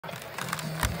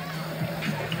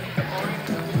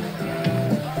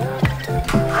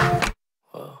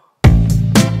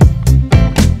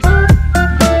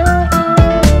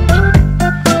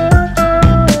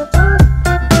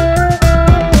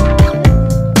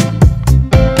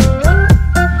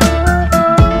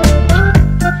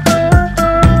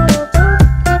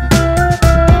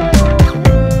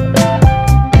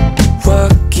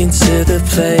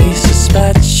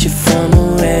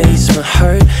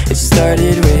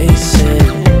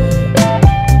chasing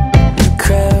the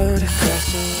crowd across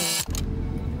the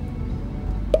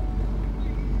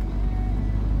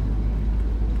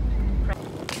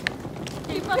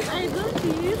K-pop idol,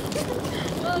 please.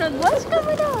 Nag-watch ka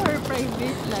ba na our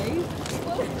private life?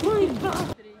 Oh my God!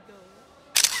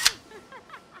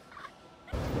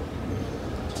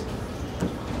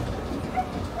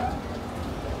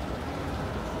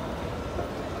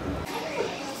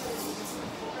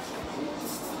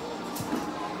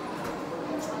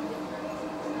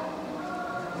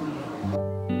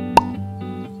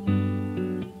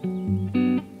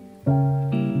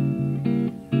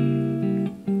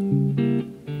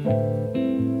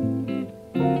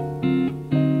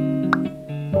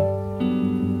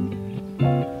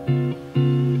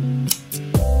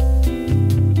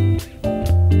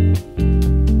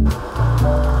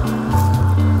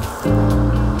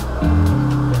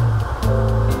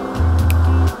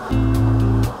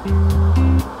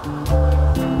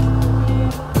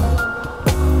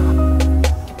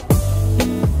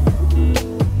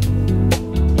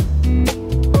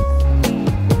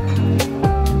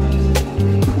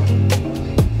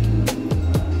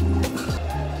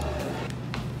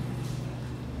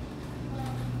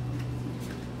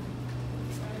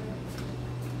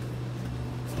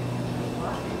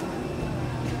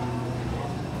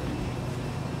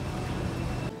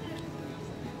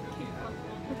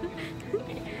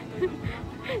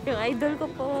 Yung idol ko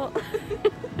po.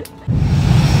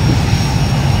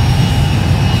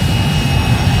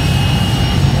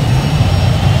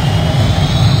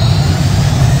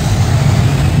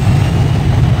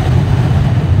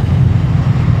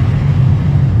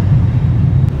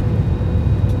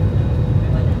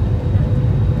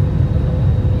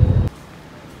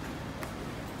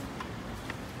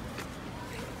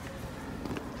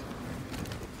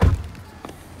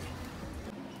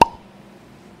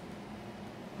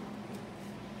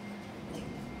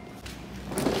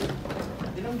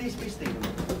 Ilang days pa stay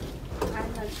naman?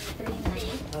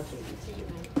 Okay.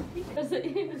 Sabi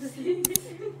ko, sisiw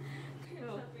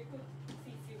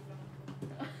lang ako.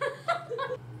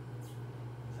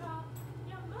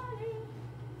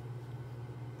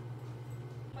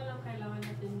 Walang kailangan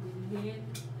natin bilhin.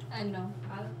 Ano?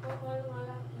 Alcohol,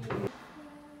 malaki.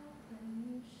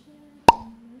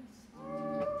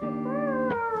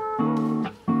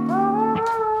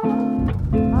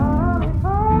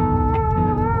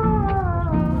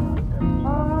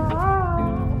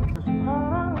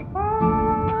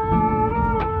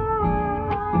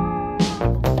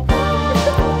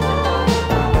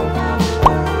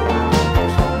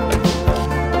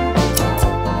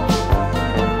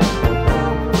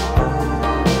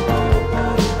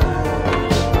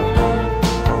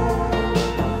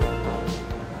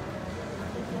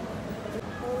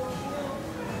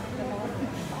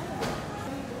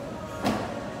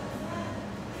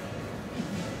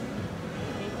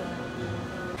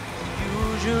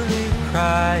 usually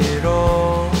cry at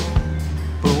all,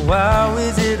 but why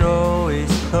is it always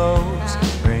close?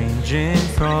 Ranging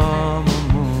from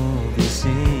a movie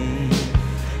scene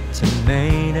to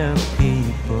made up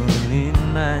people in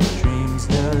my dreams.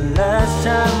 The last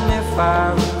time, if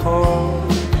I recall,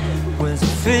 was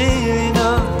a feeling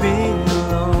of being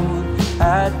alone.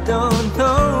 I don't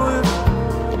know if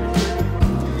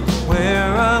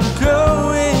where I'm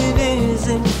going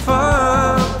isn't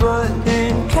far, but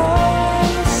in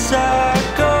case I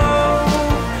go,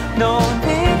 no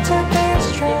need to be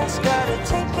stressed, gotta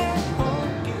take it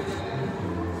home.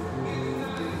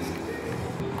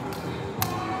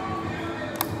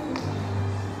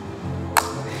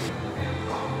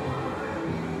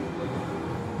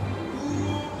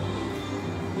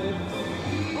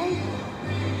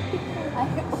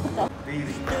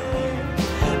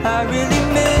 I really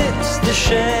miss the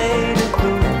shade of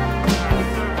blue.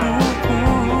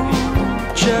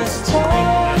 Just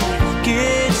take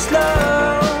it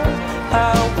slow. I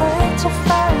wait to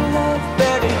find love,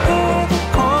 better hear the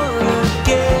call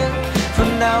again. For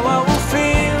now I will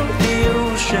feel the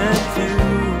ocean view.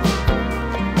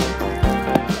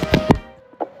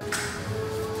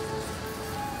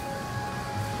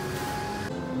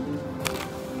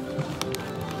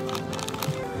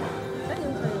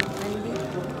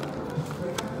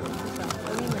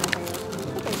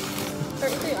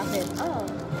 Ito yung akin. Oh.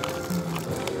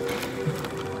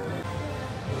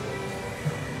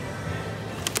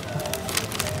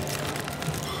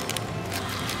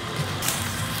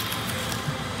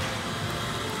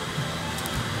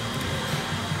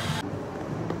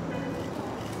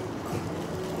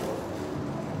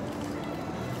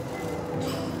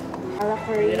 Ala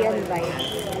Korean vibe.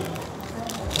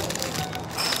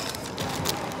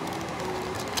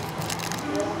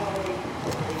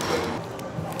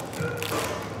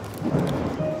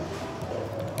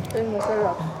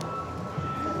 sarap.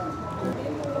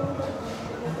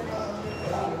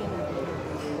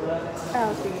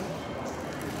 Ah, sige.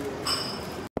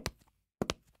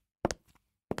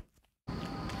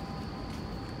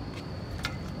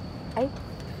 Ay,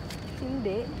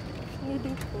 hindi. Hindi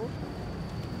dito.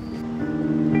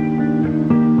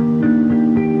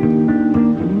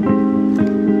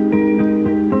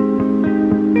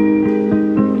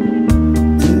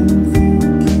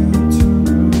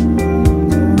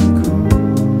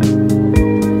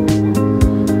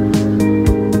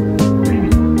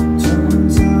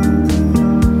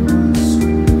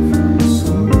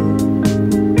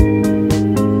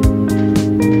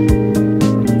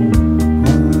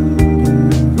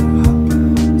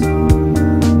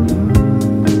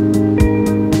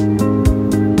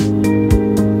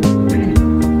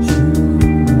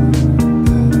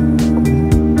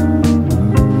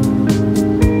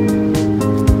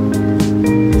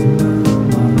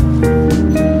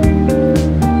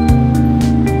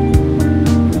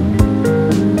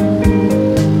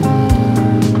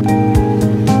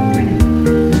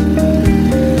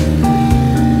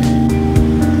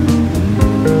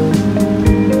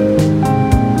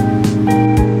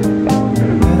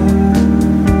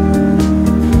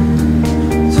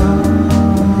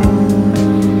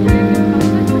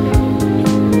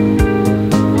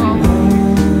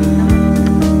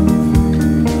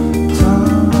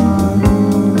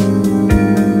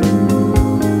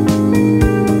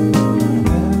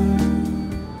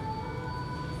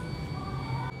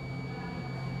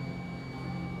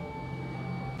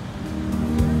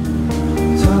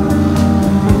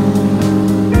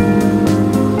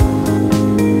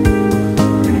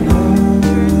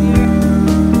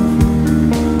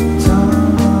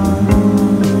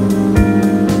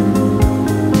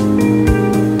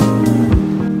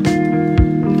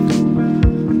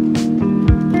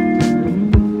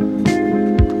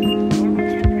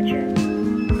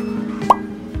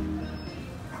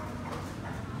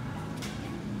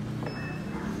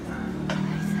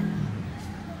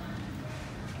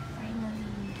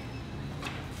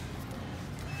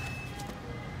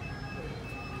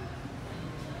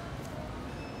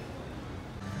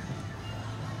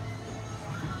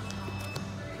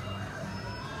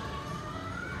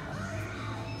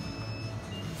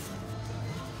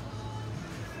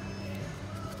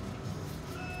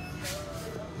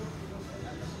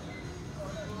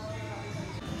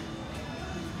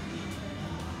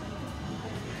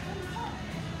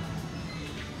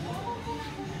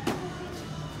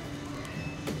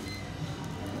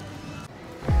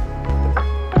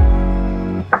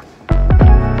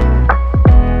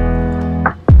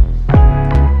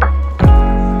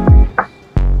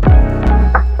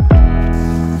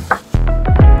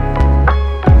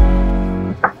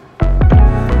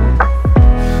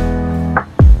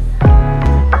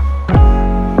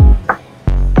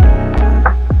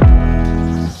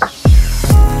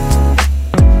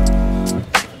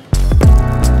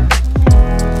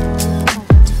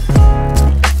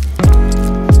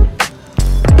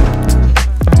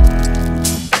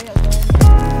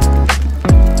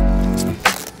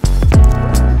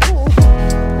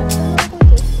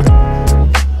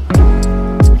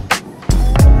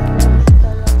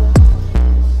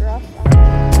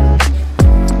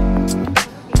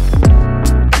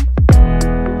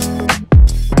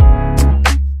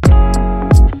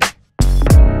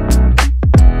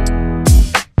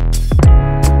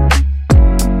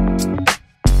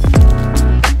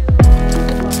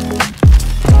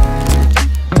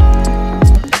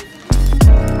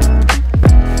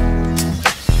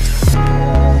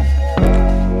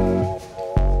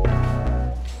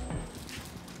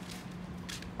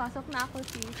 Pasok na ako,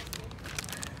 sis.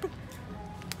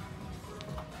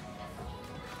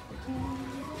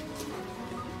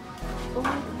 Oh,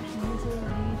 nasa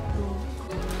dito.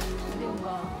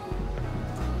 Diba?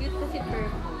 Cute kasi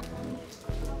purple.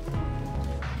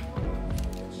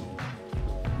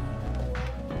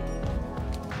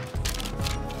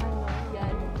 Ano,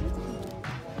 yan.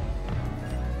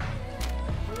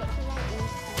 Wala silang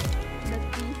uso. The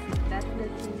TV. That's the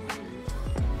TV.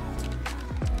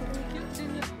 Cute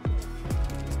din yun.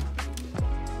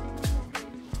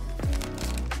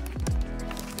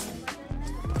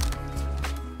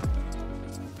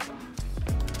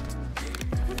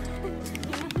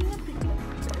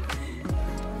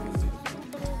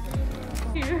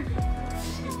 Here.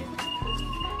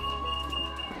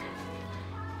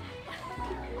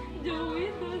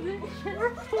 Joey doesn't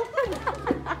share food.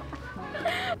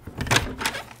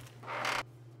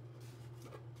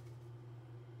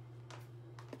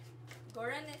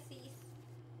 Gora na sis.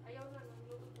 Ayaw na lang.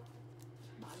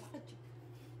 Bahala ka dyan.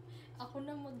 Ako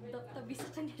na magtabi sa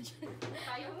kanya dyan.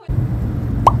 Tayo mo.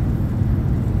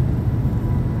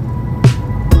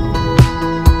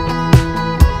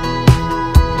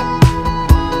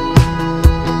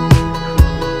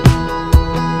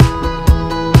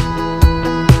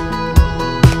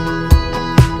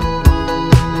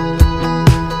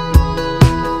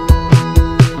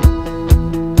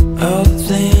 All the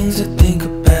things I think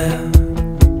about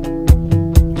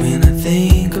when I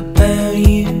think about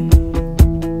you,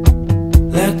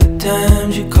 like the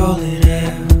times you call it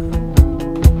out,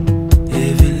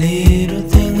 every little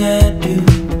thing I do.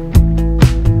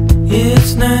 Yeah,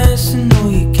 it's nice to know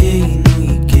you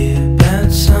care about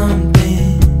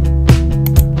something,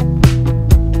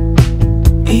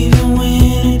 even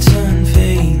when it's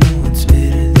unfair. You know it's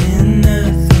better than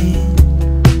nothing.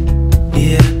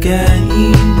 Yeah, I got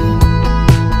you.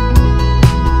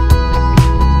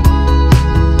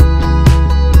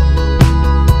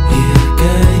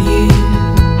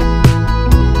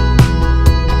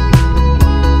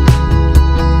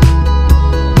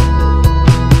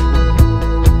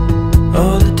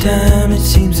 Time it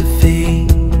seems to fade,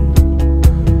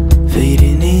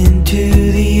 fading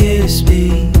into the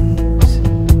airspace.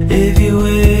 Every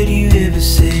word you ever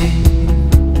say,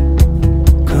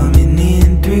 coming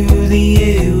in through the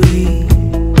airway.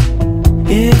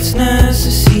 It's nice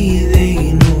to see you there.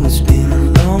 You know it's been a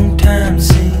long time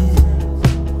since.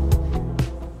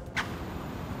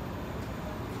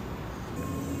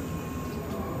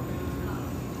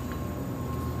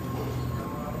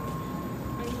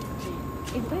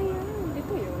 Iba yan.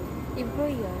 Ito yun. Iba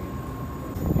yan.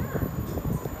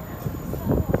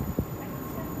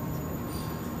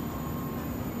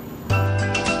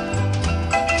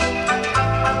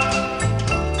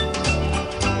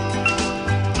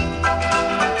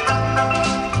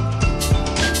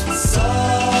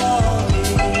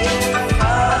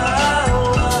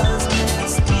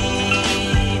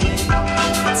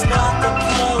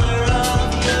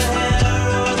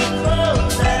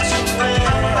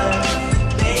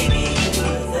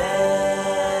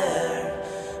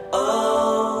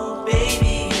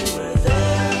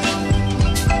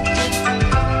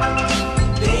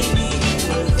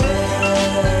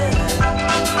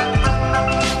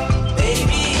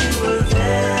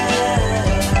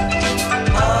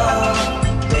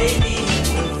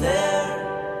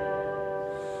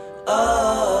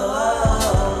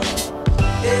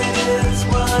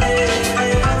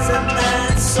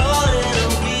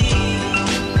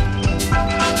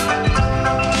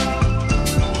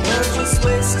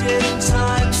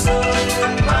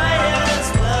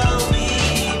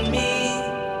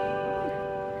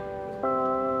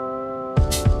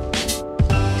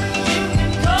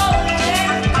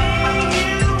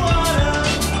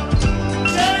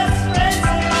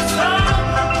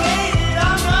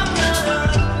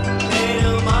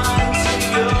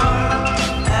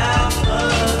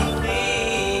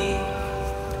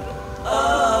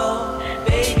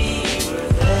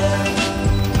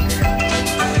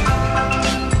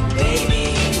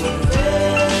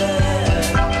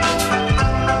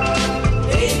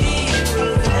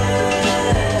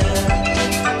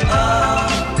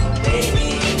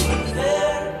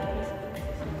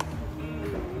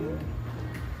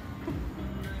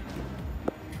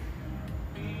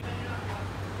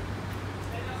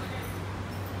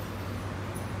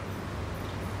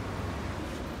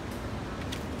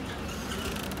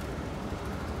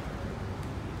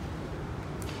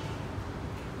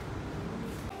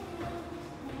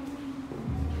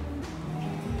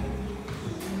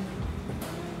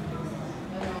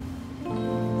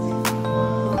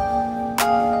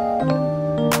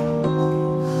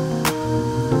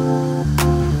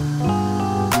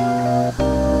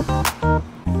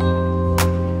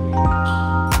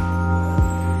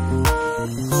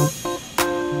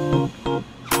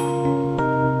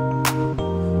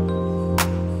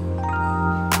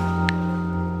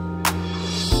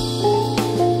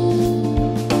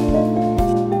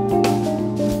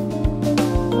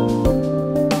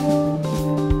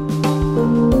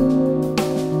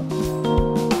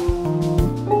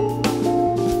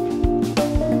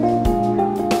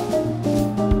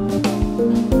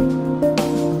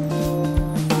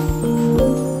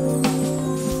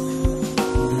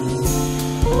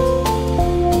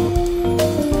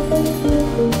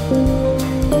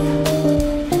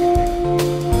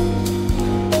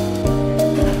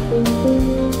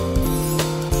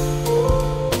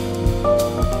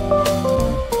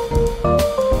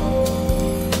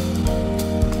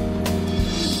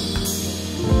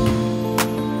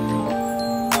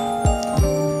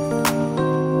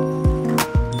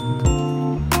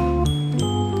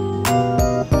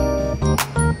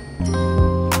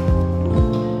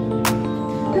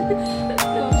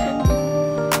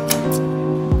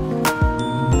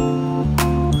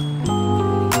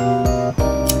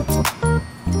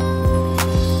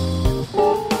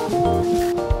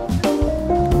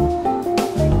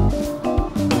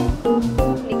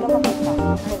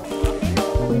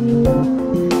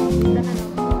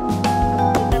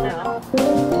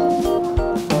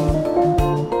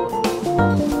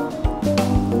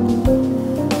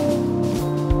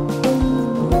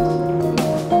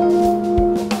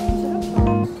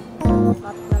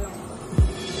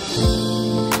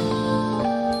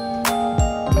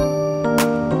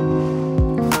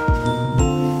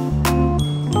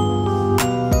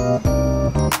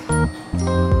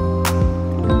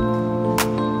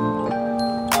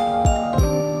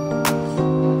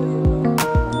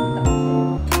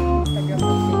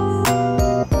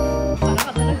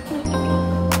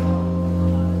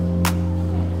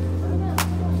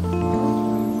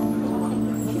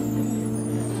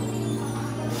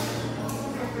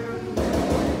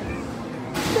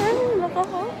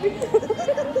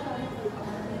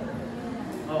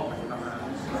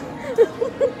 Turn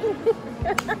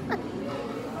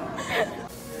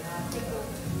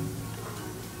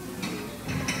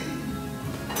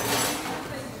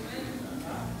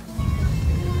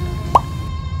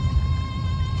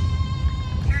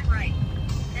right,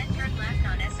 then turn left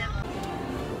on SM.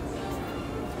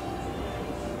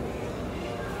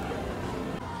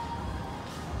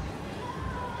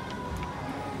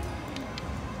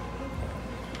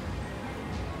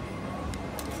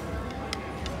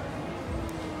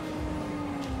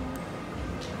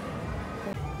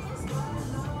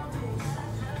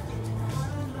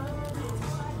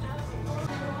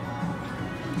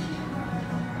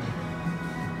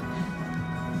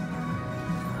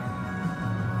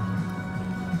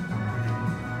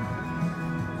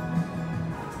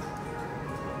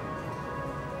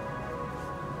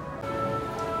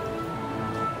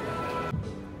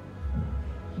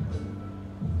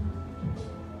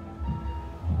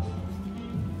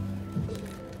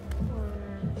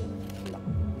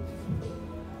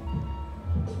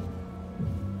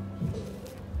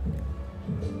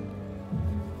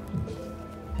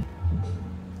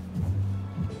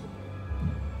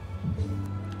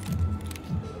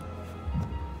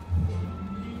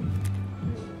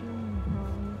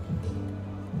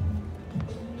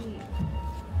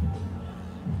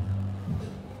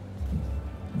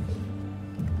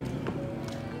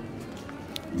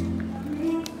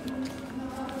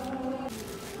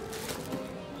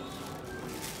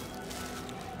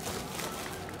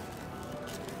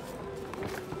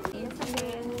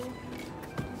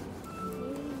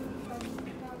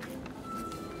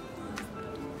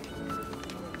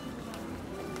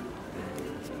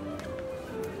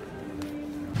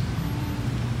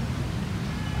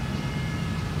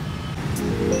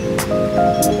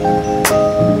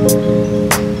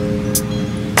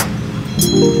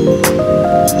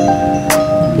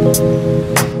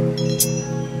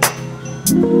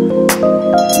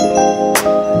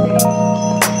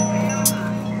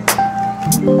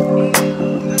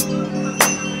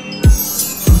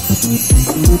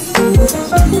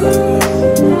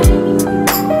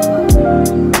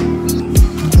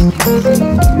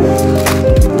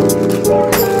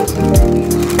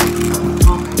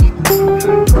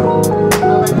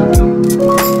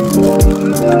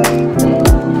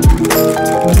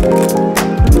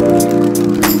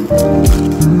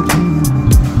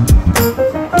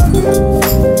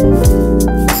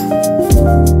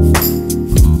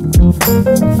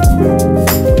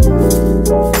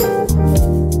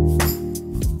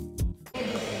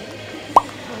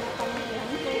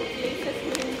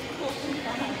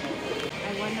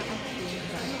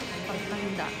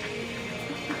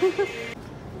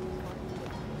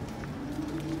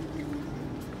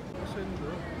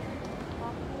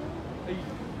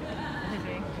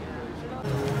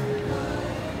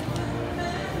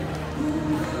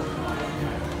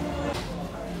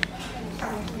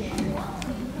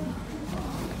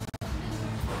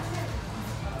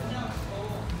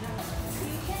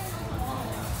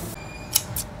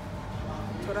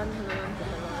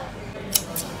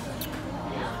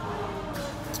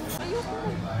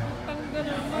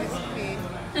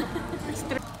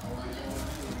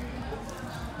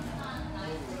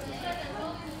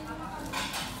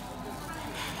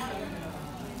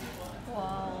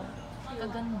 Wow.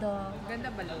 Kaganda.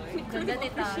 Ganda ba, Loiyee? Ganda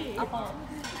nita. Ako.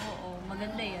 Oo,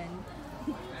 maganda yan.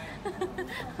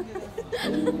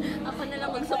 Ako na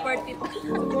lang mag-support ito.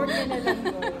 Support ka na lang,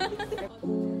 boy.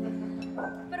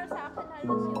 Pero sa akin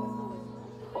halos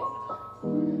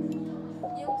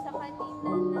yung sa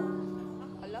kanina na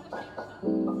ano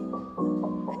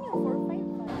yung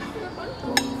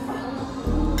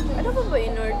 455? Ano ba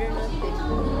in order natin?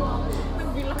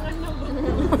 Nagbilangan na ba?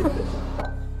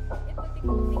 Ito,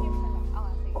 tingin na lang.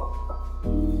 Ah, sige.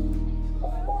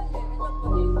 Pero wala, ano po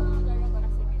dito? Magkano para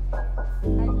sige.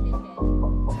 Kahit chicken.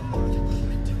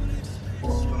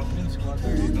 Sarap din si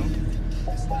water dito.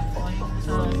 Sa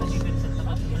gilid sa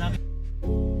tapat malapit.